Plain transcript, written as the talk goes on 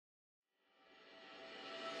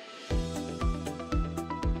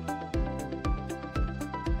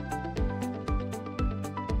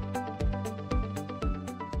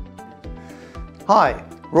Hi,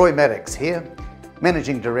 Roy Maddox here,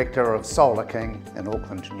 Managing Director of Solar King in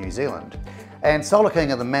Auckland, New Zealand. And Solar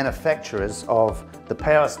King are the manufacturers of the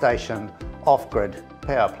Power Station off-grid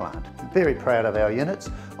power plant. I'm very proud of our units.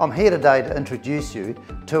 I'm here today to introduce you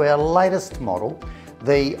to our latest model,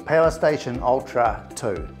 the Power Station Ultra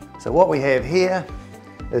 2. So what we have here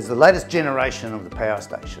is the latest generation of the Power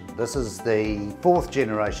Station. This is the fourth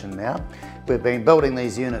generation now. We've been building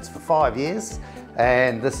these units for 5 years,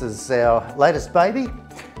 and this is our latest baby.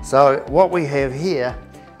 So what we have here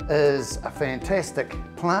is a fantastic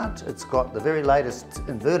plant. It's got the very latest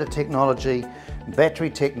inverter technology, battery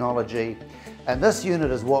technology, and this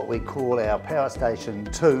unit is what we call our Power Station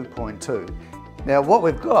 2.2. Now what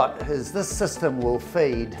we've got is this system will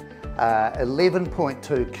feed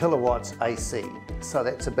 11.2 kilowatts AC. So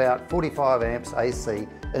that's about 45 amps AC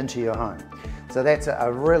into your home. So that's a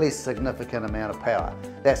really significant amount of power.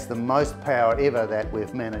 That's the most power ever that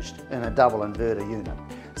we've managed in a double inverter unit.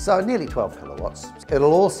 So nearly 12 kilowatts.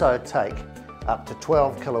 It'll also take up to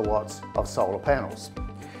 12 kilowatts of solar panels.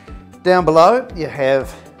 Down below you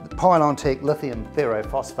have the Pylon-Tech lithium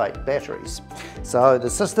ferrophosphate batteries. So the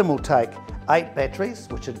system will take 8 batteries,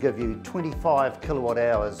 which would give you 25 kilowatt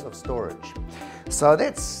hours of storage. So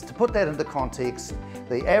that's, to put that into context,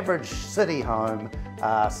 the average city home,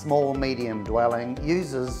 small, medium dwelling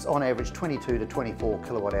uses on average 22 to 24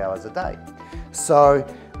 kilowatt hours a day. So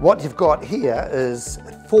what you've got here is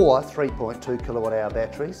 4 3.2 kilowatt hour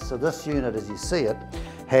batteries. So this unit, as you see it,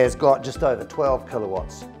 has got just over 12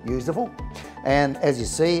 kilowatts usable. And as you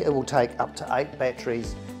see, it will take up to 8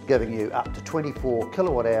 batteries, giving you up to 24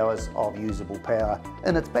 kilowatt hours of usable power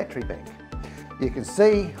in its battery bank. You can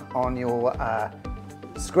see on your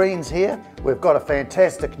screens here, we've got a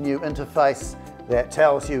fantastic new interface that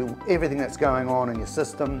tells you everything that's going on in your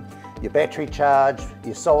system, your battery charge,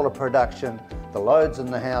 your solar production, the loads in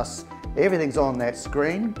the house, everything's on that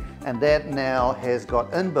screen, and that now has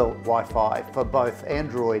got inbuilt Wi-Fi for both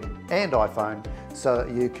Android and iPhone, so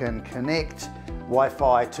that you can connect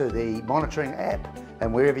Wi-Fi to the monitoring app,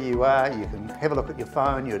 and wherever you are, you can have a look at your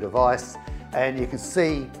phone, your device, and you can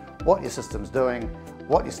see what your system's doing,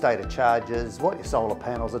 what your state of charge is, what your solar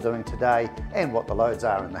panels are doing today, and what the loads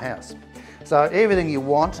are in the house. So everything you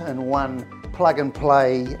want in one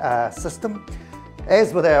plug-and-play system.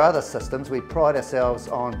 As with our other systems, we pride ourselves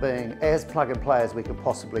on being as plug-and-play as we can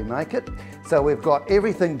possibly make it. So we've got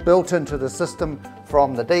everything built into the system,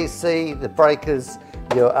 from the DC, the breakers,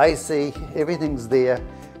 your AC, everything's there,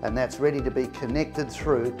 and that's ready to be connected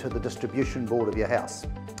through to the distribution board of your house.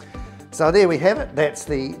 So there we have it, that's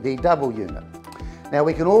the double unit. Now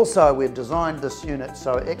we've designed this unit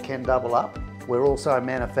so it can double up. We're also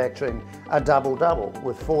manufacturing a double-double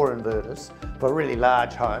with 4 inverters for really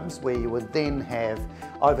large homes, where you would then have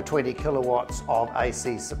over 20 kilowatts of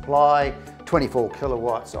AC supply, 24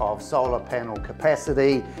 kilowatts of solar panel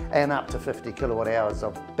capacity, and up to 50 kilowatt hours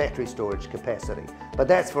of battery storage capacity. But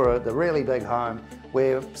that's for the really big home.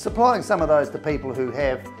 We're supplying some of those to people who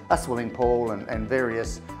have a swimming pool and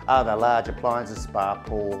various other large appliances, spa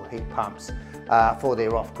pool, heat pumps, for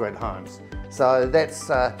their off-grid homes. So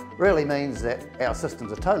that really means that our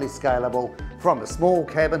systems are totally scalable, from the small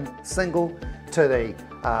cabin single to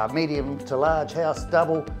the medium to large house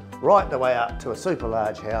double, right the way up to a super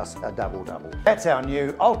large house, a double-double. That's our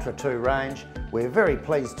new Ultra 2 range. We're very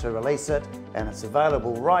pleased to release it, and it's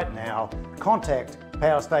available right now. Contact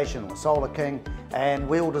Power Station or Solar King, and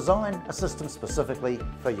we'll design a system specifically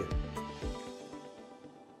for you.